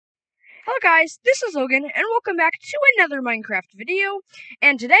guys, this is Logan, and welcome back to another Minecraft video.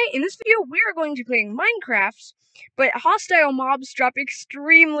 And today, in this video, we are going to be playing Minecraft, but hostile mobs drop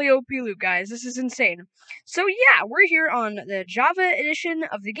extremely OP loot, guys. This is insane. So yeah, we're here on the Java edition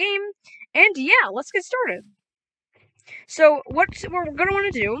of the game, and yeah, let's get started. So what we're gonna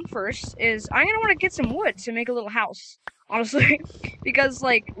want to do first is I'm gonna want to get some wood to make a little house, honestly, because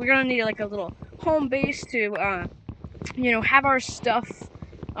like we're gonna need like a little home base to have our stuff.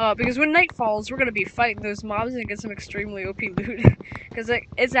 Because when night falls, we're gonna be fighting those mobs and get some extremely OP loot, because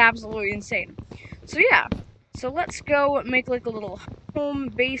it's absolutely insane. So yeah, so let's go make like a little home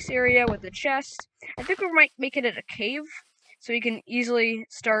base area with a chest. I think we might make it at a cave, so we can easily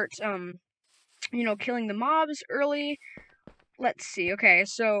start, killing the mobs early. Let's see. Okay,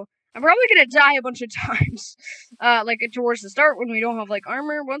 so I'm probably gonna die a bunch of times, like towards the start when we don't have like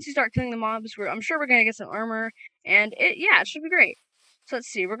armor. Once you start killing the mobs, I'm sure we're gonna get some armor, and it should be great. So let's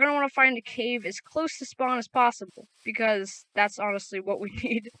see. We're gonna want to find a cave as close to spawn as possible because that's honestly what we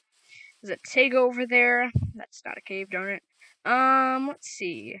need. There's a Tego over there. That's not a cave, darn it. Let's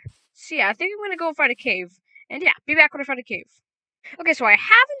see. So yeah, I think I'm gonna go find a cave, and yeah, be back when I find a cave. Okay, so I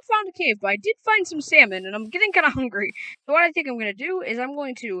haven't found a cave, but I did find some salmon, and I'm getting kind of hungry. So what I think I'm going to do is I'm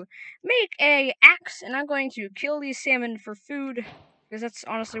going to make a axe, and I'm going to kill these salmon for food, because that's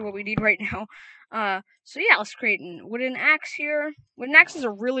honestly what we need right now. So yeah, let's create a wooden axe here. Wooden axes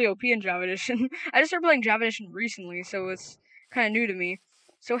are really OP in Java Edition. I just started playing Java Edition recently, so it's kind of new to me.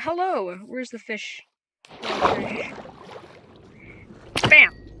 So hello, where's the fish?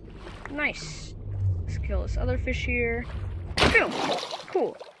 Bam! Nice. Let's kill this other fish here. Boom!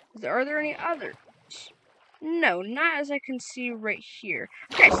 Cool. Are there any others? No, not as I can see right here.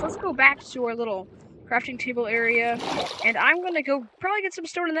 Okay, so let's go back to our little crafting table area, and I'm gonna go probably get some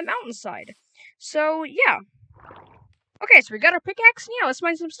stone in the mountainside. So, yeah. Okay, so we got our pickaxe, and yeah, let's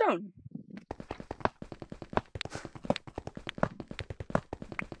mine some stone.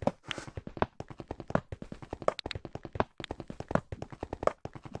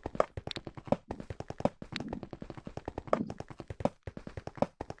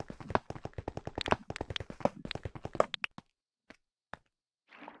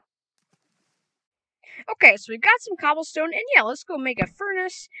 Okay, so we've got some cobblestone, and yeah, let's go make a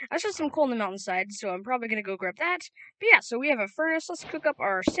furnace. I saw some coal in the mountainside, so I'm probably gonna go grab that. But yeah, so we have a furnace. Let's cook up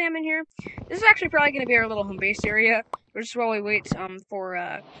our salmon here. This is actually probably gonna be our little home base area, just while we wait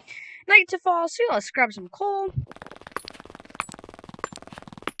for night to fall. So yeah, let's grab some coal.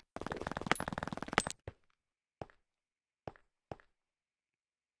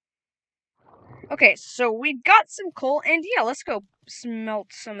 Okay, so we got some coal, and yeah, let's go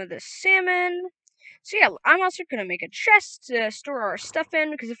smelt some of this salmon. So yeah, I'm also gonna make a chest to store our stuff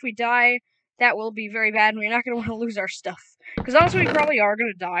in, because if we die, that will be very bad, and we're not gonna want to lose our stuff. Because honestly, we probably are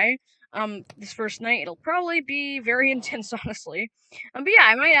gonna die. This first night, it'll probably be very intense, honestly. But yeah,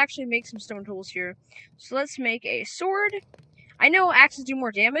 I might actually make some stone tools here. So let's make a sword. I know axes do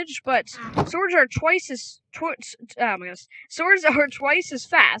more damage, but swords are twice as swords are twice as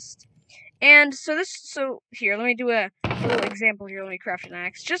fast. And so here, let me do a little example here. Let me craft an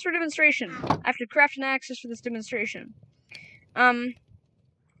axe, just for demonstration. I have to craft an axe just for this demonstration. There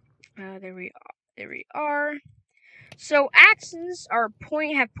we are. So axes have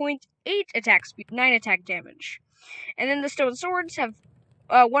 0.8 attack speed, 9 attack damage. And then the stone swords have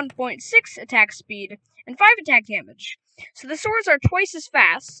 1.6 attack speed and 5 attack damage. So the swords are twice as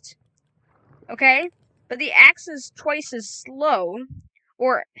fast, okay? But the axe is twice as slow,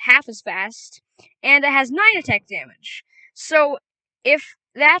 or half as fast, and it has 9 attack damage. So, if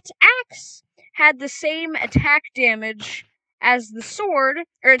that axe had the same attack damage as the sword,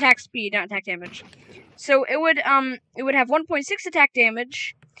 or attack speed, not attack damage, so it would have 1.6 attack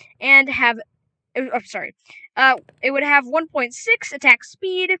damage, and have, it would have 1.6 attack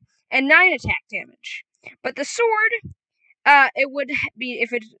speed, and 9 attack damage. But the sword, it would be,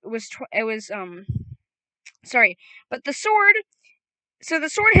 if but the sword, so the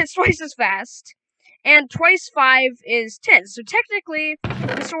sword hits twice as fast, and twice 5 is 10. So technically,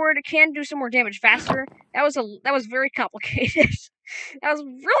 the sword can do some more damage faster. That was very complicated. That was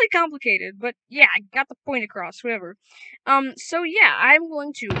really complicated, but yeah, I got the point across, whatever. So yeah, I'm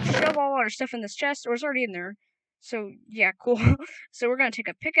going to shove all our stuff in this chest, or it's already in there. So yeah, cool. So we're gonna take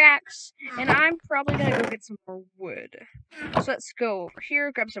a pickaxe, and I'm probably gonna go get some more wood. So let's go over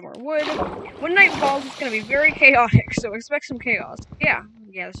here, grab some more wood. When night falls, it's gonna be very chaotic, so expect some chaos. Yeah,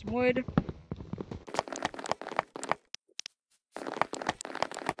 there's some wood.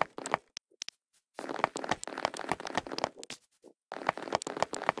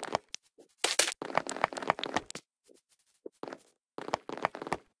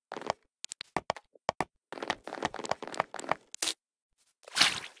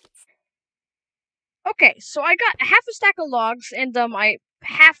 Okay, so I got half a stack of logs, and I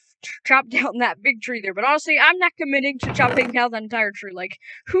half chopped down that big tree there. But honestly, I'm not committing to chopping down that entire tree. Like,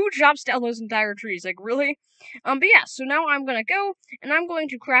 who chops down those entire trees? Like, really? But yeah, so now I'm gonna go, and I'm going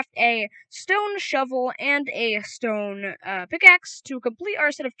to craft a stone shovel and a stone pickaxe to complete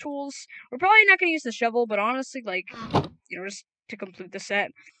our set of tools. We're probably not gonna use the shovel, but honestly, like, just to complete the set.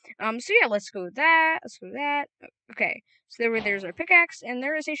 So yeah, let's go with that. Let's go with that. Okay, so there's our pickaxe, and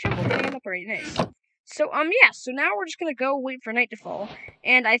there is a shovel hitting it up right. Nice. So, yeah, so now we're just gonna go wait for night to fall,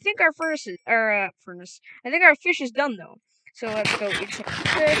 and I think our I think our fish is done, though. So let's go eat some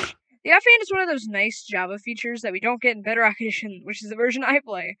fish. The offhand is one of those nice Java features that we don't get in Bedrock Edition, which is the version I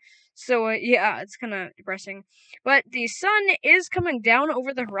play. So, yeah, it's kind of depressing. But the sun is coming down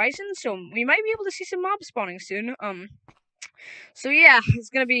over the horizon, so we might be able to see some mobs spawning soon. So yeah,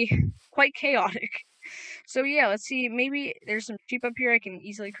 it's gonna be quite chaotic. So yeah, let's see, maybe there's some sheep up here. I can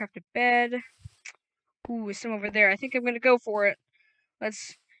easily craft a bed. Ooh, some over there. I think I'm gonna go for it.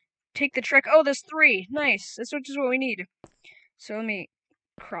 Let's take the trek. Oh, there's 3. Nice. That's just what we need. So let me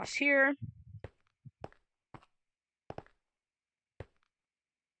cross here.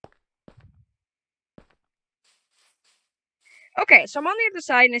 Okay, so I'm on the other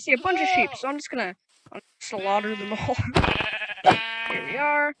side, and I see a bunch of sheep, so I'm just gonna slaughter them all. Here we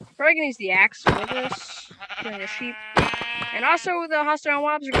are. Probably gonna use the axe for this, killing the sheep. And also, the hostile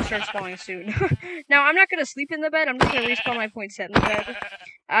mobs are gonna start spawning soon. Now, I'm not gonna sleep in the bed. I'm just gonna respawn my point set in the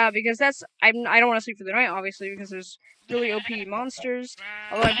bed, because I don't want to sleep for the night, obviously, because there's really OP monsters.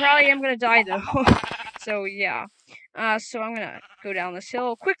 Although I probably am gonna die though. So yeah. So I'm gonna go down this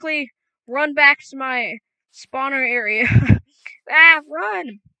hill quickly, run back to my spawner area.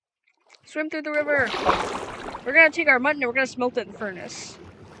 Run! Swim through the river. We're gonna take our mutton and we're gonna smelt it in the furnace.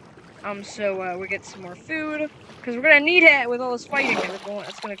 So we get some more food, because we're gonna need it with all this fighting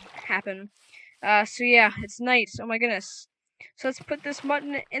that's gonna happen. So yeah, it's night. Oh my goodness. So let's put this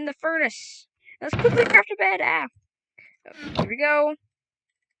mutton in the furnace. Let's quickly craft a bed. Here we go.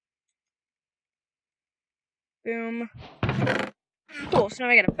 Boom. Cool, so now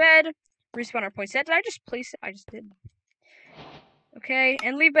I got a bed. Respawn our point set. Did I just place it? I just did. Okay,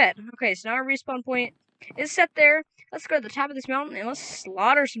 and leave bed. Okay, so now our respawn point is set there. Let's go to the top of this mountain and let's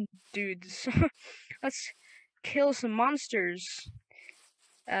slaughter some dudes. Let's kill some monsters.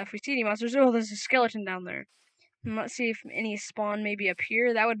 If we see any monsters, oh, there's a skeleton down there. And let's see if any spawn maybe up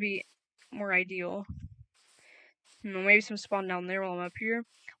here. That would be more ideal. Maybe some spawn down there while I'm up here.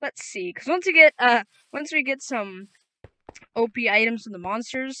 Let's see, because once we get some OP items from the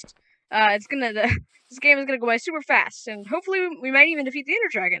monsters, this game is gonna go by super fast, and hopefully we might even defeat the Ender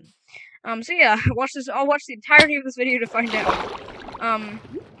Dragon. So yeah, I'll watch the entirety of this video to find out.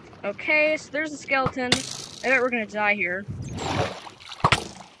 Okay, so there's a skeleton. I bet we're gonna die here.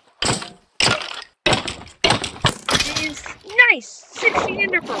 Nice! 60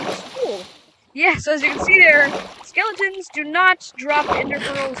 ender pearls. Cool. Yeah, so as you can see there, skeletons do not drop ender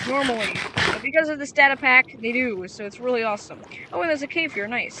pearls normally. But because of this data pack, they do, so it's really awesome. Oh, and there's a cave here.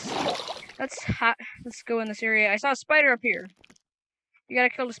 Nice. Let's go in this area. I saw a spider up here. You gotta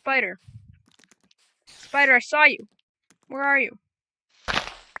kill the spider. Spider, I saw you. Where are you?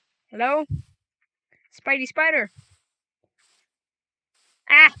 Hello? Spidey spider.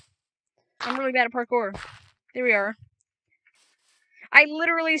 Ah! I'm really bad at parkour. There we are. I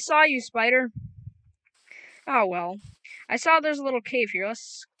literally saw you, spider. Oh well. I saw there's a little cave here.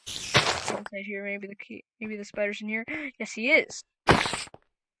 Let's go inside here. Maybe the spider's in here. Yes, he is.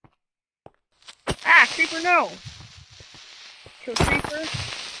 Ah, creeper, no. Kill creeper.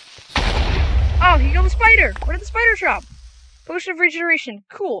 Oh, he killed the spider. What did the spider drop? Potion of regeneration.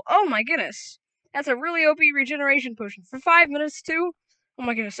 Cool. Oh my goodness. That's a really OP regeneration potion for 5 minutes too. Oh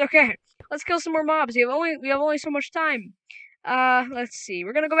my goodness. Okay, let's kill some more mobs. We have only so much time. Let's see.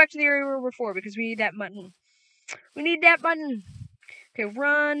 We're gonna go back to the area we were before because we need that mutton. We need that mutton. Okay,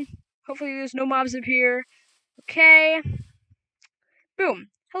 run. Hopefully there's no mobs up here. Okay. Boom.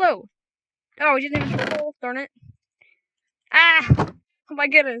 Hello. Oh, we didn't even roll. Darn it. Ah! Oh my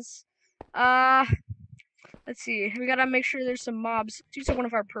goodness. Let's see. We gotta make sure there's some mobs. Let's use one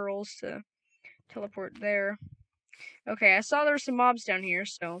of our pearls to teleport there. Okay, I saw there were some mobs down here,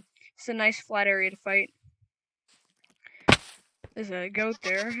 so it's a nice flat area to fight. There's a goat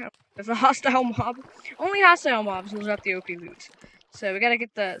there. There's a hostile mob. Only hostile mobs will drop the OP loot. So we gotta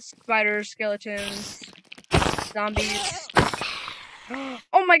get the spiders, skeletons, zombies.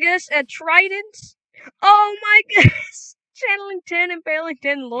 Oh my goodness, a trident! Oh my goodness! Channeling 10, impaling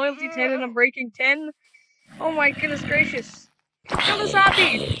 10, loyalty 10, and unbreaking 10. Oh my goodness gracious. Kill the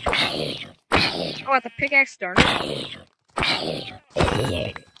zombie! Oh, at the pickaxe, darn it.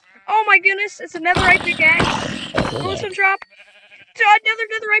 Oh my goodness, it's a netherite pickaxe. Will this one drop? Another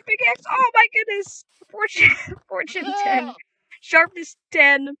netherite pickaxe. Oh my goodness. Fortune 10. Sharpness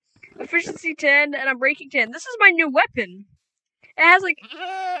 10. Efficiency 10. And I'm breaking 10. This is my new weapon. It has like,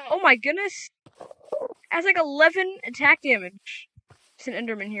 oh my goodness. It has like 11 attack damage. There's an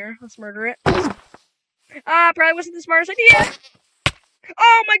Enderman here. Let's murder it. Probably wasn't the smartest idea.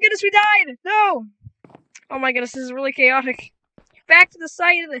 Oh my goodness, we died. No. Oh my goodness, this is really chaotic. Back to the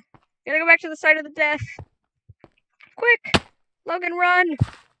site of the... Gotta go back to the site of the death. Quick! Logan, run!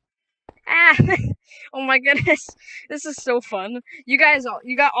 Ah! Oh my goodness. This is so fun. You guys, all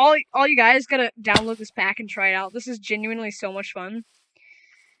you guys gotta download this pack and try it out. This is genuinely so much fun.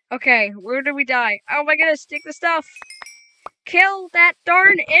 Okay, where did we die? Oh my goodness, take the stuff! Kill that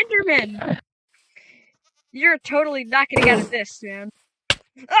darn Enderman! You're totally not getting out of this, man.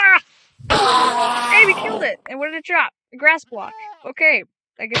 Ah! Hey, we killed it! And what did it drop? A grass block. Okay,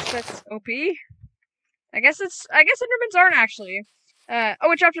 I guess that's OP. I guess Endermans aren't actually.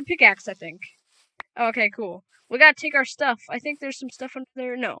 Oh, it dropped a pickaxe, I think. Okay, cool. We gotta take our stuff. I think there's some stuff under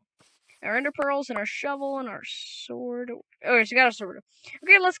there. No. Our ender pearls and our shovel and our sword. Oh, yes, we got a sword.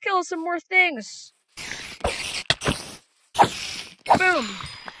 Okay, let's kill some more things. Boom.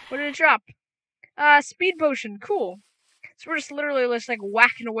 What did it drop? Speed potion. Cool. So we're just literally just like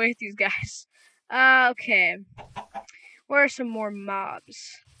whacking away at these guys. Okay. Where are some more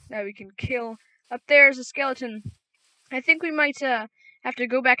mobs that we can kill? Up there's a skeleton. I think we might have to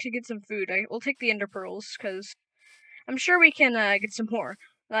go back to get some food. We'll take the ender pearls because I'm sure we can get some more.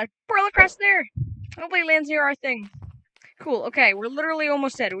 Pearl across there. Hopefully it lands near our thing. Cool. Okay, we're literally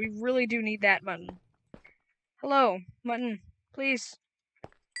almost dead. We really do need that mutton. Hello, mutton. Please.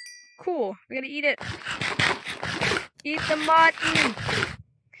 Cool. We gotta eat it. Eat the mutton.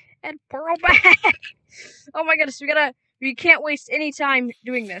 And pearl back. Oh my goodness, we can't waste any time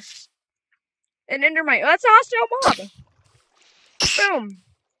doing this. An endermite. Oh, that's a hostile mob. Boom.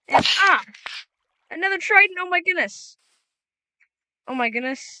 And another trident. Oh my goodness. Oh my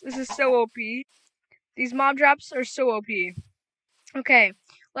goodness. This is so OP. These mob drops are so OP. Okay.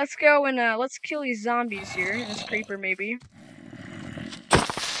 Let's go and let's kill these zombies here. This creeper maybe.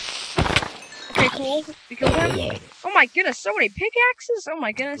 Okay, cool. We killed him. Oh my goodness, so many pickaxes. Oh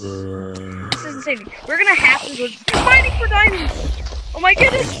my goodness. This is insane. We're gonna have to go mining for diamonds. Oh my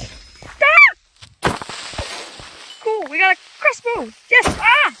goodness. Cool, we got a crossbow. Yes,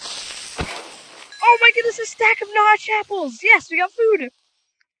 Oh my goodness, a stack of notch apples. Yes, we got food.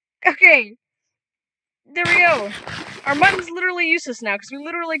 Okay. There we go. Our mutton's literally useless now, because we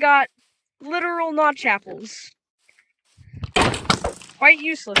literally got literal notch apples. Quite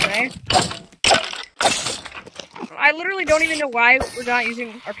useless, eh? I literally don't even know why we're not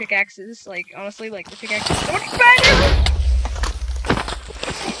using our pickaxes. Like, honestly, like, the pickaxes are so much better!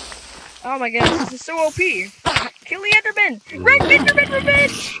 Oh my goodness, this is so OP. Kill the Enderman! Enderman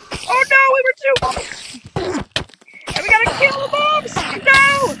revenge! Oh no, we were too... And we gotta kill the mobs!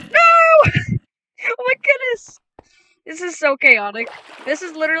 No! No! Oh my goodness! This is so chaotic. This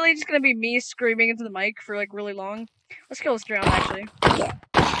is literally just gonna be me screaming into the mic for, like, really long. Let's kill this drown, actually.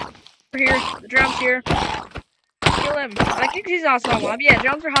 We're here. The drown's here. Kill him. I think he's a hostile mob. Yeah,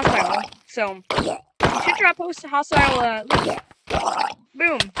 drowns are hostile. So, you should drop hostile,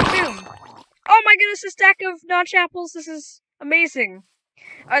 boom. Boom. Oh my goodness, a stack of notch apples. This is amazing.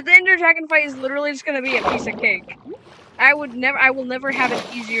 The Ender Dragon fight is literally just gonna be a piece of cake. I will never have an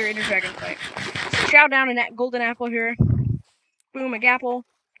easier Ender Dragon fight. So chow down a golden apple here. Boom, a gapple.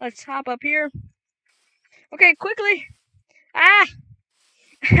 Let's hop up here. Okay, quickly. Oh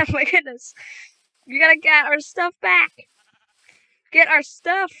my goodness. We gotta get our stuff back. Get our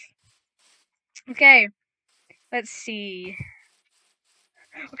stuff. Okay. Let's see.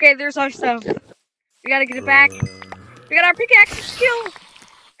 Okay, there's our stuff. We gotta get it back. We got our pickaxe. Kill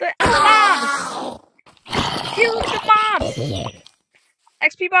the mobs. Kill the mobs.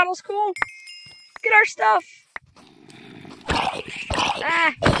 XP bottle's cool. Get our stuff.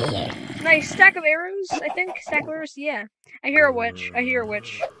 Nice stack of arrows. I think stack of arrows. Yeah. I hear a witch.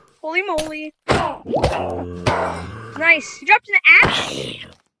 Holy moly. Nice. She dropped an axe. She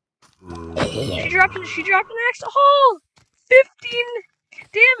dropped an axe. Oh, 15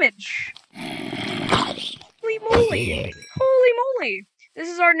 damage. Holy moly. Holy moly. This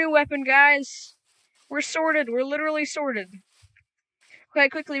is our new weapon, guys. We're sorted. We're literally sorted. Okay,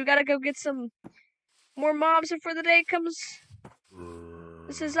 quickly. We gotta go get some more mobs before the day comes.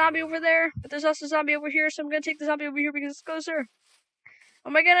 There's a zombie over there, but there's also a zombie over here, so I'm gonna take the zombie over here because it's closer. Oh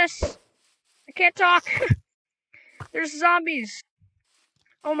my goodness. I can't talk. There's zombies.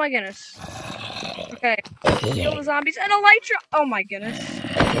 Oh my goodness. Okay. Kill the zombies. And Elytra! Oh my goodness.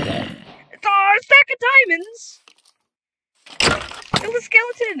 Oh, a stack of diamonds! Kill the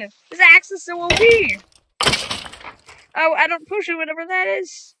skeleton! This axe is so OP! Oh, I don't push it, whatever that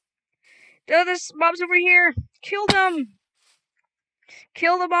is. Oh, this mob's over here. Kill them!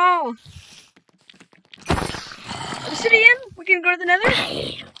 Kill them all! Obsidian? We can go to the nether?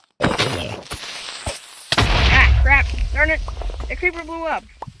 Ah, crap. Darn it. The creeper blew up.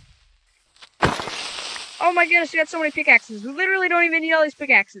 Oh my goodness, we got so many pickaxes. We literally don't even need all these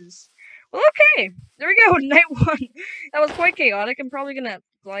pickaxes. Well, okay. There we go. Night 1. That was quite chaotic. I'm probably gonna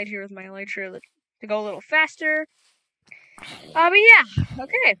glide here with my elytra to go a little faster. But yeah.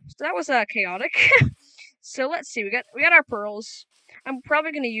 Okay. So that was chaotic. So let's see. We got our pearls. I'm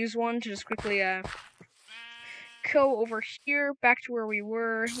probably gonna use one to just quickly go over here back to where we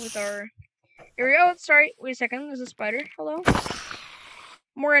were with our area. Oh, sorry. Wait a second. There's a spider. Hello.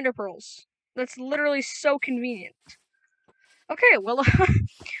 More ender pearls. That's literally so convenient. Okay, well,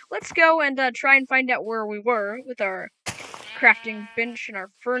 let's go and try and find out where we were with our crafting bench and our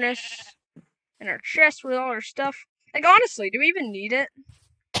furnace and our chest with all our stuff. Like, honestly, do we even need it?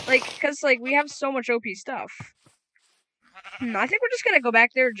 Like, because, like, we have so much OP stuff. I think we're just gonna go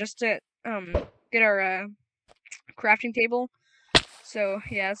back there just to, get our, crafting table. So,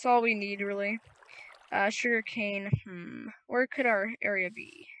 yeah, that's all we need, really. Sugarcane, where could our area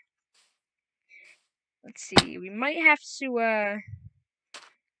be? Let's see, we might have to,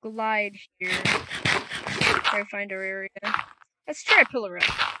 glide here. Try to find our area. Let's try a pillar up.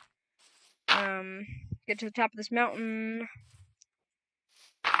 Get to the top of this mountain.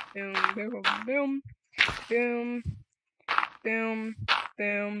 Boom, boom, boom, boom, boom,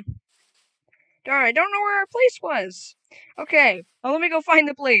 boom. Darn, I don't know where our place was. Okay, well, let me go find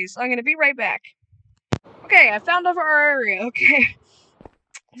the place. I'm gonna be right back. Okay, I found our area. Okay.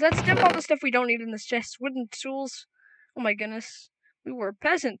 Let's dump all the stuff we don't need in this chest. Wooden tools. Oh my goodness. We were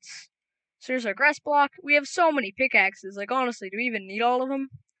peasants. So here's our grass block. We have so many pickaxes. Like, honestly, do we even need all of them?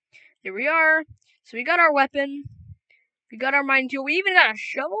 There we are. So we got our weapon. We got our mining tool. We even got a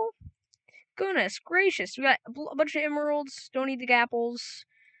shovel. Goodness gracious. We got a bunch of emeralds. Don't need the apples.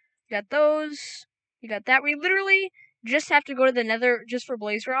 We got those. We got that. We literally just have to go to the nether just for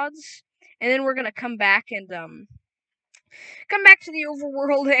blaze rods. And then we're going to come back and, come back to the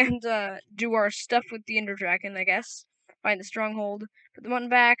overworld and, do our stuff with the ender dragon, I guess. Find the stronghold. Put the mutton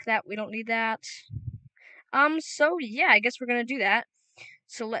back. That, we don't need that. So, yeah, I guess we're gonna do that.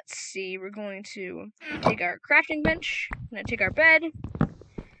 So, let's see. We're going to take our crafting bench. We're gonna take our bed.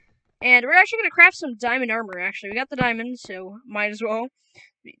 And we're actually gonna craft some diamond armor, actually. We got the diamonds, so might as well.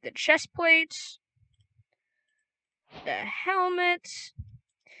 The chest plate. The helmet.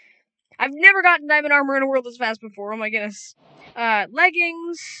 I've never gotten diamond armor in a world this fast before. Oh my goodness.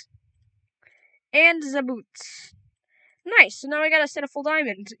 Leggings. And the boots. Nice. So now I got a set of full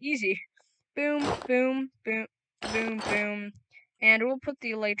diamonds. Easy. Boom, boom, boom, boom, boom. And we'll put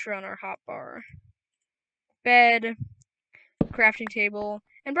the elytra on our hotbar. Bed. Crafting table.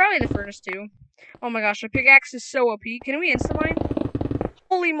 And probably the furnace too. Oh my gosh, our pickaxe is so OP. Can we insta-mine?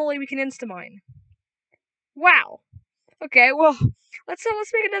 Holy moly, we can insta-mine. Wow. Okay, well, let's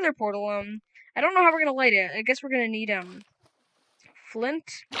make another portal. I don't know how we're gonna light it. I guess we're gonna need flint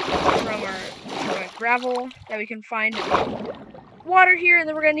from our gravel that we can find in water here, and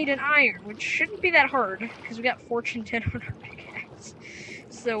then we're gonna need an iron, which shouldn't be that hard because we got fortune 10 on our pickaxe.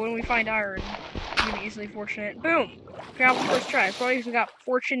 So when we find iron, we can be easily fortunate. Boom! Gravel first try. So we got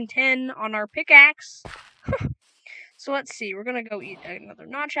fortune 10 on our pickaxe. So let's see. We're gonna go eat another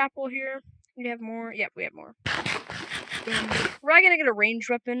notch apple here. We have more. Yep, we have more. Boom. We're gonna get a ranged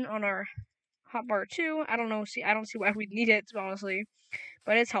weapon on our hotbar too. I don't know. I don't see why we'd need it, honestly,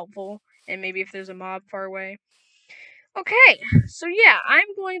 but it's helpful. And maybe if there's a mob far away. Okay, so yeah,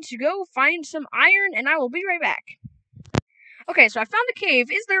 I'm going to go find some iron, and I will be right back. Okay, so I found the cave.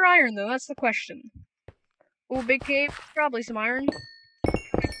 Is there iron though? That's the question. Oh, big cave. Probably some iron.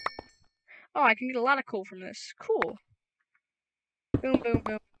 Oh, I can get a lot of coal from this. Cool. Boom, boom,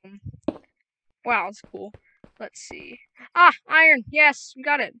 boom. Wow, that's cool. Let's see. Ah, iron. Yes, we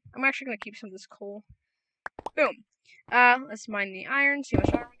got it. I'm actually going to keep some of this coal. Boom. Let's mine the iron. See how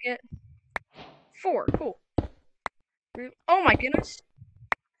much iron we get. 4. Cool. Oh my goodness.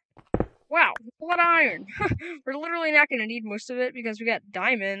 Wow, a lot of iron. We're literally not going to need most of it because we got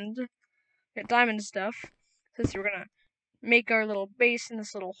diamond. We got diamond stuff. So we're going to make our little base in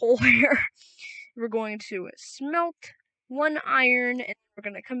this little hole here. We're going to smelt 1 iron, and we're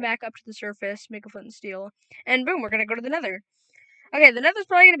going to come back up to the surface, make a flint and steel, and boom, we're going to go to the nether. Okay, the nether's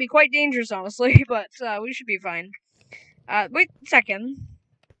probably going to be quite dangerous, honestly, but we should be fine. Wait a second.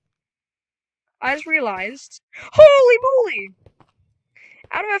 I just realized. Holy moly!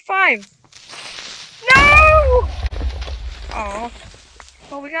 Out of 5. No! Oh.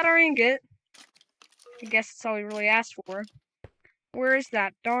 Well, we got our ingot. I guess that's all we really asked for. Where is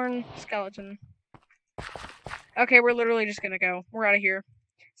that darn skeleton? Okay, we're literally just gonna go. We're out of here.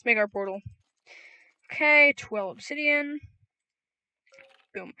 Let's make our portal. Okay, 12 obsidian.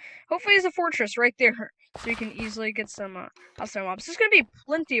 Boom. Hopefully there's a fortress right there, so you can easily get some hostile mobs. There's gonna be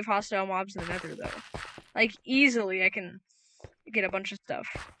plenty of hostile mobs in the nether, though. Like, easily I can get a bunch of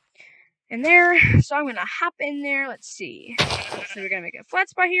stuff in there. So I'm gonna hop in there. Let's see. So we're gonna make a flat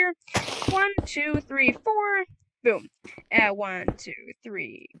spot here. 1, 2, 3, 4. Boom. 1, 2,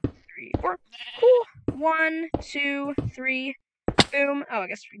 3, 4. Cool. 1, 2, 3. Boom. Oh, I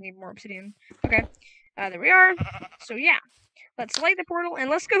guess we need more obsidian. Okay. There we are. So yeah. Let's light the portal and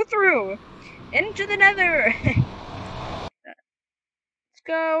let's go through into the nether. Let's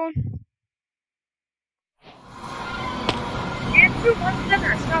go. And through one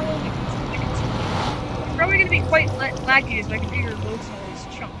nether. It's not loading. It's probably going to be quite laggy as my computer loads all these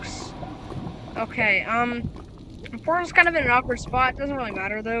chunks. Okay, the portal's kind of in an awkward spot. Doesn't really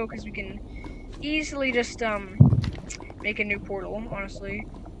matter though, because we can easily just make a new portal, honestly.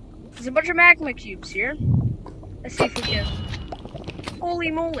 There's a bunch of magma cubes here. Let's see if we can. Holy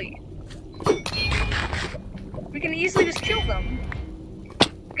moly. We can easily just kill them.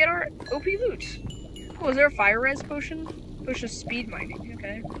 Get our OP loot. Oh, is there a fire res potion? Potion of speed mining,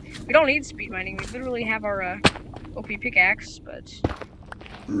 okay. We don't need speed mining, we literally have our OP pickaxe, but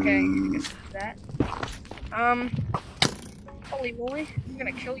okay, I guess that's that. Holy moly, I'm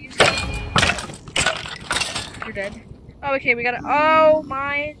gonna kill you. You're dead. Oh, okay, we gotta, oh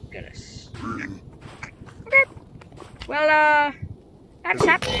my goodness. Okay. Well, that's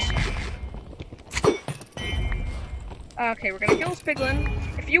happened. Okay, we're gonna kill this piglin.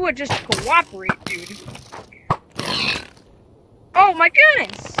 If you would just cooperate, dude. Oh my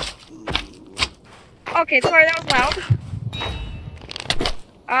goodness! Okay, sorry, that was loud.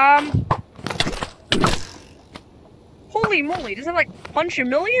 Holy moly, does that like punch a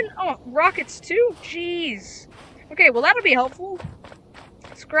million? Oh, rockets too? Jeez. Okay, well that'll be helpful.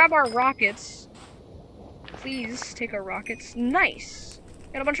 Let's grab our rockets. Please take our rockets. Nice.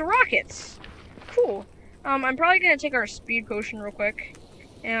 Got a bunch of rockets. Cool. I'm probably gonna take our speed potion real quick,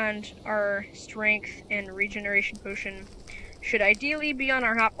 and our strength and regeneration potion should ideally be on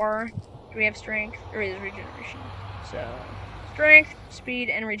our hotbar. Do we have strength? Or is regeneration? So, strength, speed,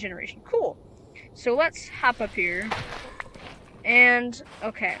 and regeneration. Cool. So let's hop up here. And,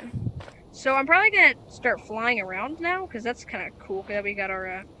 okay. So I'm probably gonna start flying around now, because that's kind of cool, because we got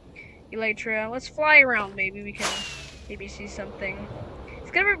our elytra. Let's fly around, maybe we can maybe see something.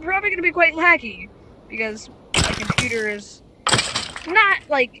 It's probably gonna be quite laggy, because my computer is not,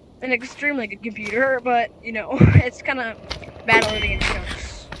 like, an extremely good computer, but, you know, it's kind of bad loading in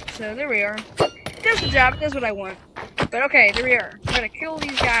chunks. So there we are. It does the job, it does what I want. But okay, there we are. We're gonna kill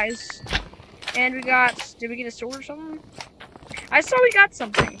these guys. And we got, did we get a sword or something? I saw we got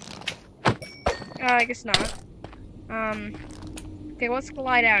something. I guess not. Okay, let's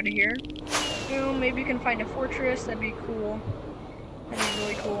glide out of here. Boom, maybe we can find a fortress, that'd be cool. That'd be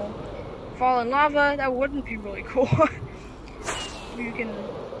really cool. Fall in lava, that wouldn't be really cool. Maybe we can...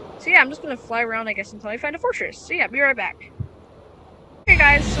 So yeah, I'm just gonna fly around, I guess, until I find a fortress. So yeah, be right back. Okay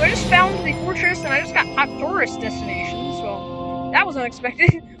guys, so I just found the fortress, and I just got hot tourist destinations. Well, that was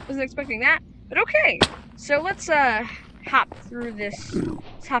unexpected. Wasn't expecting that. But okay, so let's hop through this.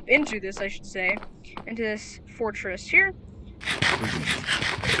 Let's hop into this, I should say, into this fortress here.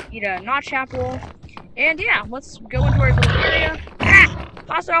 Eat a notch apple, and yeah, let's go into our little area. Ah,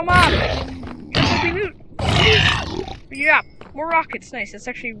 hostile mob. Yeah, more rockets. Nice. That's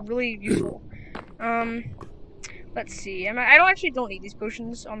actually really useful. Let's see. I don't need these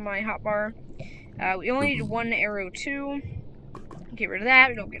potions on my hotbar. We only need one arrow too. Get rid of that.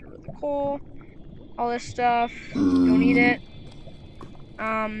 We don't get rid of the coal. All this stuff. Don't need it.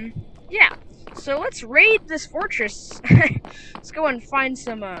 Yeah. So let's raid this fortress. Let's go and find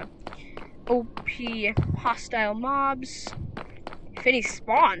some OP hostile mobs. If any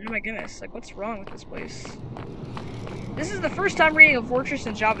spawn. Oh my goodness. Like, what's wrong with this place? This is the first time reading a fortress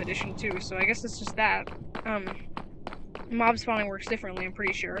in Java Edition too, so I guess it's just that. Mob spawning works differently, I'm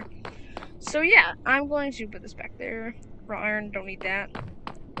pretty sure. So yeah, I'm going to put this back there. Raw iron, don't need that.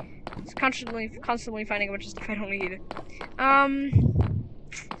 It's constantly finding a bunch of stuff I don't need.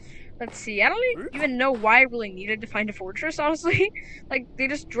 Let's see, I don't even know why I really needed to find a fortress, honestly. Like, they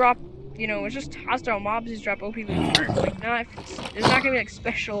just drop, you know, it's just hostile mobs just drop OP loot. Like, there's not gonna be like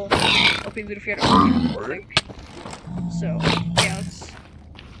special OP loot if you had a like. So, yeah, let's...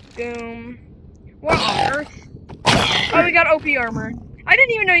 Boom. What on earth? Oh, we got OP armor. I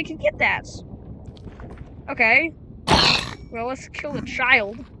didn't even know you could get that. Okay. Well, let's kill the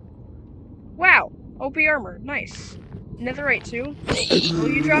child. Wow. OP armor. Nice. Netherite too. Oh,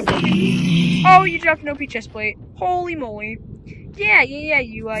 you dropped OP. Oh, you dropped an OP chest plate. Holy moly. Yeah,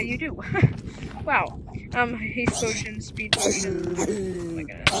 you do. Wow. Haste potion, speed potion. Oh my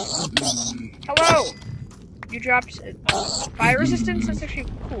goodness. Hello! You dropped fire resistance? That's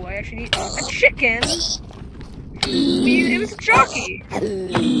actually cool. I actually need a chicken. It was a jockey. I'll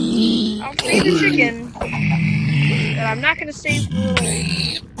save the chicken. But I'm not gonna save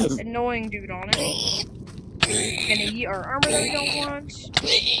the little annoying dude on it. We're gonna eat our armor that we don't want.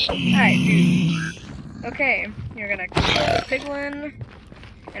 Alright, dude. Okay, you're gonna kill the piglin.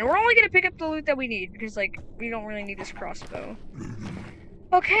 And we're only gonna pick up the loot that we need, because, like, we don't really need this crossbow.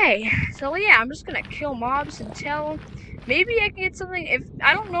 Okay, so yeah, I'm just gonna kill mobs until maybe I can get something.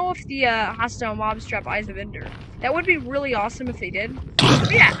 I don't know if the hostile mobs drop Eyes of Ender. That would be really awesome if they did.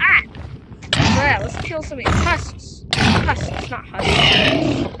 But yeah, so yeah, let's kill some husks. Husks, not husks.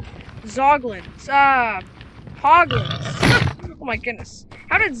 Zoglins. Hoglins. Oh my goodness.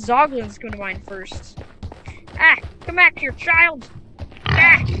 How did Zoglins come to mind first? Come back here, child.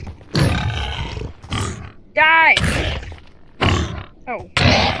 Die. Oh.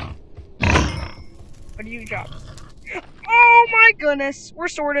 What do you drop? Oh my goodness. We're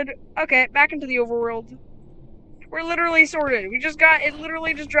sorted. Okay, back into the overworld. We're literally sorted. It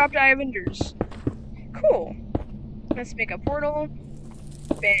literally just dropped Eye of Enders. Cool. Let's make a portal.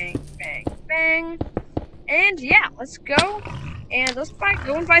 Bang, bang, bang. And yeah, let's go. And let's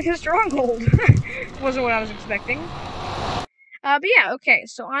go and find the stronghold. Wasn't what I was expecting. But yeah, okay,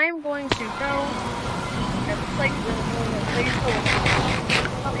 so I'm going to go. It's like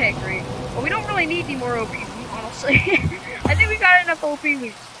okay, great. Well, we don't really need any more OP, honestly. I think we got enough OP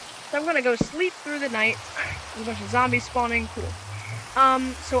loot. So I'm gonna go sleep through the night. There's a bunch of zombies spawning. Cool.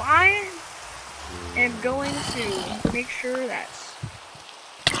 So I am going to make sure that.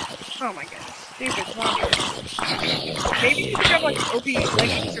 Oh my goodness. Stupid zombies. Maybe you could have like OP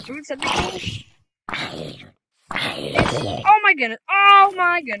leggings or boots, that'd be cool. Oh my goodness. Oh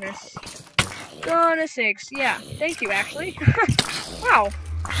my goodness. Goodness sakes. Yeah. Thank you, actually. Wow.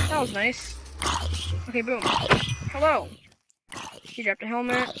 That was nice. Okay, boom. Hello. You dropped a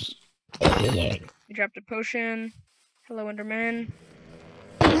helmet. You dropped a potion. Hello, Enderman.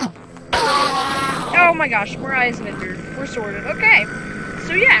 Oh my gosh, more Eyes of Ender. We're sorted. Okay.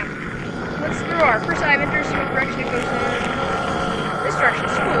 So yeah. Let's throw our first Eye of Ender, see what direction it goes in. This direction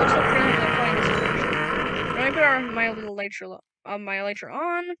is cool. Looks like we're going to fly in this direction. Let me put my little elytra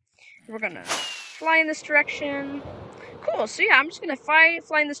on. We're gonna fly in this direction. Cool, so yeah, I'm just gonna fly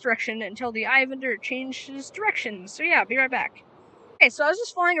in this direction until the Eye of Ender changes direction. So yeah, I'll be right back. Okay, so I was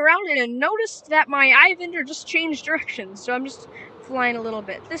just flying around and noticed that my Eye of Ender just changed direction. So I'm just flying a little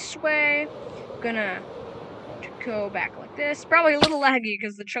bit this way. I'm gonna go back like this. Probably a little laggy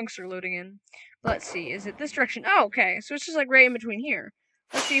because the chunks are loading in. Let's see, is it this direction? Oh, okay, so it's just like right in between here.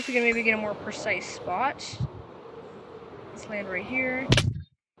 Let's see if we can maybe get a more precise spot. Let's land right here.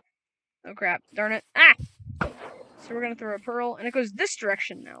 Oh crap, darn it. So we're gonna throw a pearl, and it goes this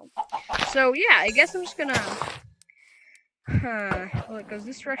direction now. So yeah, I guess I'm just gonna... Well, it goes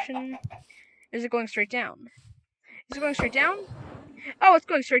this direction. Is it going straight down? Is it going straight down? Oh, it's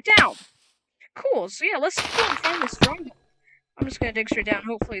going straight down! Cool, so yeah, let's go and find the stronghold. I'm just gonna dig straight down,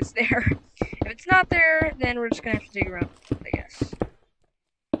 hopefully it's there. If it's not there, then we're just gonna have to dig around, I guess.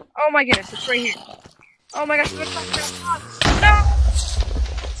 Oh my goodness, it's right here. Oh my gosh, no!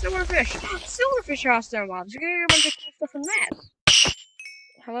 Silverfish! Silverfish are hostile mobs. You're gonna get a bunch of cool stuff from that.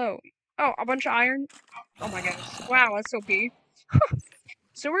 Hello. Oh, a bunch of iron. Oh my goodness. Wow, that's OP.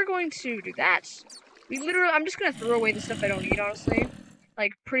 So we're going to do that. I'm just gonna throw away the stuff I don't need, honestly.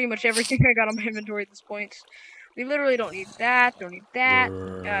 Like, pretty much everything I got on my inventory at this point. We literally don't need that, don't need that,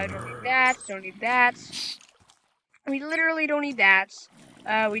 don't need that, don't need that. We literally don't need that.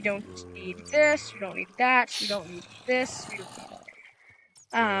 We don't need this, we don't need that, we don't need this, we don't need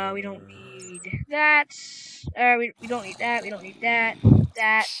that. We don't need that, we don't need that,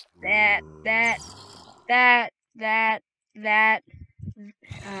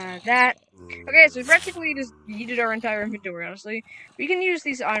 that. Okay, so we practically just yeeted our entire inventory, honestly. We can use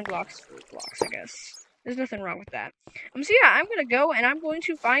these iron blocks for blocks, I guess. There's nothing wrong with that. So yeah, I'm gonna go and I'm going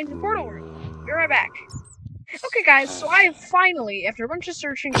to find the portal room. Be right back. Okay, guys, so I have finally, after a bunch of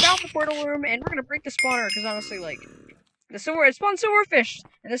searching, found the portal room, and we're gonna break the spawner, because honestly, like, it spawns silverfish,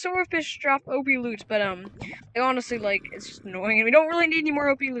 and the silverfish drop OP loot, but, they honestly, like, it's just annoying, and we don't really need any more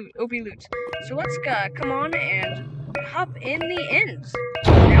OP loot. So let's, come on and hop in the end.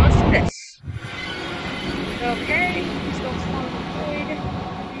 Now let's do this. Okay, let's go spawn the void.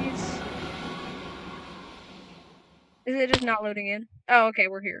 Is it just not loading in? Oh, okay,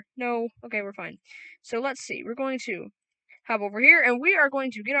 we're here. No, okay, we're fine. So let's see. We're going to hop over here, and we are going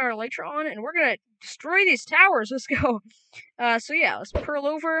to get our elytra on, and we're gonna destroy these towers. Let's go. So yeah, let's pearl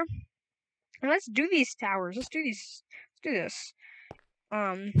over, and let's do these towers. Let's do these. Let's do this.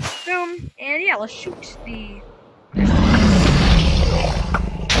 Boom, and yeah, let's shoot the.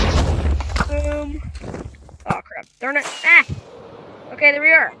 Boom. Oh crap! Darn it! Ah. Okay, there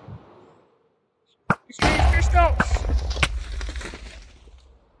we are. Destroy these crystals.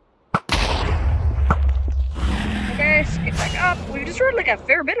 Okay, let's get back up. We destroyed like a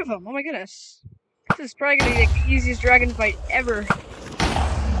fair bit of them. Oh my goodness. This is probably gonna be like the easiest dragon fight ever.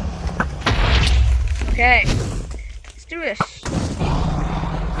 Okay. Let's do this.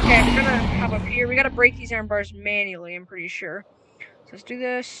 Okay, we're gonna hop up here. We gotta break these iron bars manually, I'm pretty sure. So let's do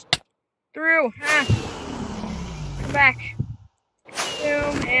this. Through. Ah. Come back.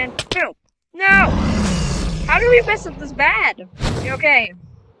 Boom, and boom. No! How do we mess up this bad? Okay.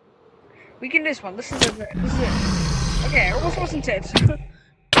 We can do this one. This is it. Okay, almost wasn't it.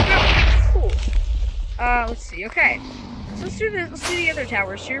 Cool. Let's see. Okay. So let's do this. Let's do the other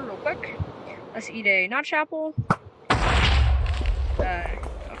towers here real quick. Let's eat a notch apple. Oh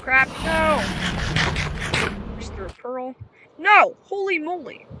crap. No! Just threw a pearl. No! Holy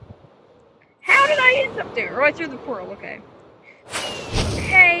moly. How did I end up there? Oh, I threw the pearl. Okay.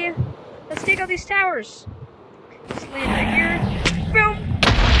 Okay. Let's take out these towers. Let's land right here. Boom!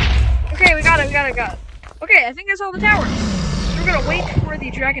 Okay, we got it. Okay, I think that's all the towers. We're gonna wait for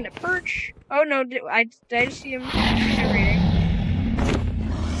the dragon to perch. Oh no, did I just see him regenerating?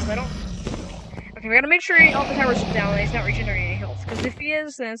 I don't. Okay, we gotta make sure all the towers are down and he's not regenerating any health. Because if he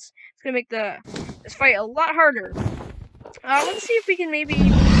is, then it's gonna make this fight a lot harder. Let's see if we can maybe get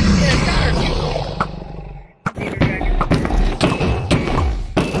a shot or two. The other dragon.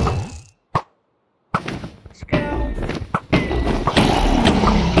 Let's go.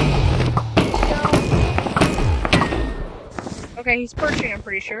 Okay, he's perching, I'm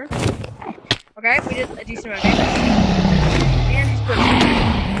pretty sure. Okay, we did a decent amount of damage. And he's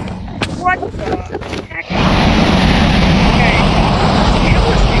perching. What the heck? Okay.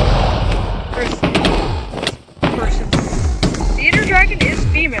 Person. The Ender Dragon is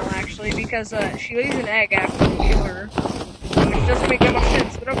female, actually, because she lays an egg after you kill her. Which doesn't make that much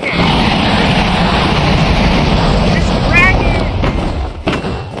sense, but okay. This dragon!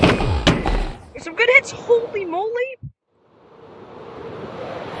 Some good hits, holy moly!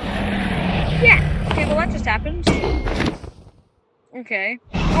 Yeah. Okay, well that just happened. Okay.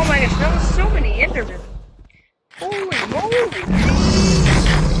 Oh my gosh, that was so many Endermen. Holy moly.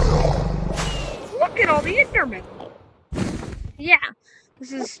 Look at all the Endermen. Yeah.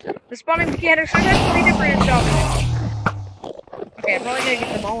 The spawning mechanics are definitely different in Shovel Knight. Okay, I'm probably gonna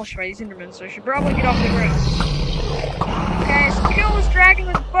get demolished by these Endermen, so I should probably get off the ground. Okay, so kill this dragon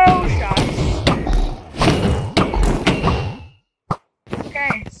with bow shots.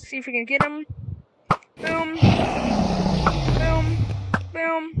 Okay, let's see if we can get him. Boom. Boom. Boom.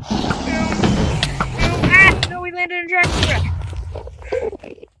 Boom. Boom. Ah! No, we landed in dragon's breath.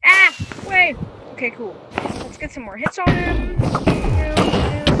 Ah! Wait. Okay, cool. Let's get some more hits on him. Boom.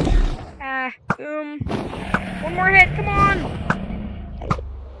 Boom. Ah. Boom. One more hit. Come on.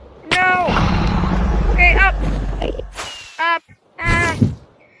 No. Okay, up. Up. Ah.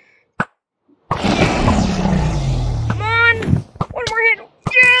 Come on. One more hit.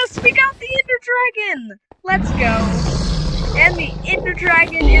 Yes, we got the Ender Dragon. Let's go. And the Ender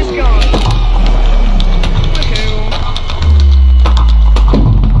Dragon is gone. Woohoo.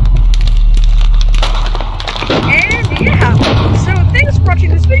 And yeah, so thanks for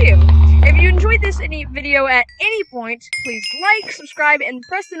watching this video. If you enjoyed this video at any point, please like, subscribe, and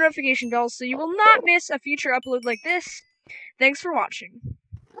press the notification bell so you will not miss a future upload like this. Thanks for watching.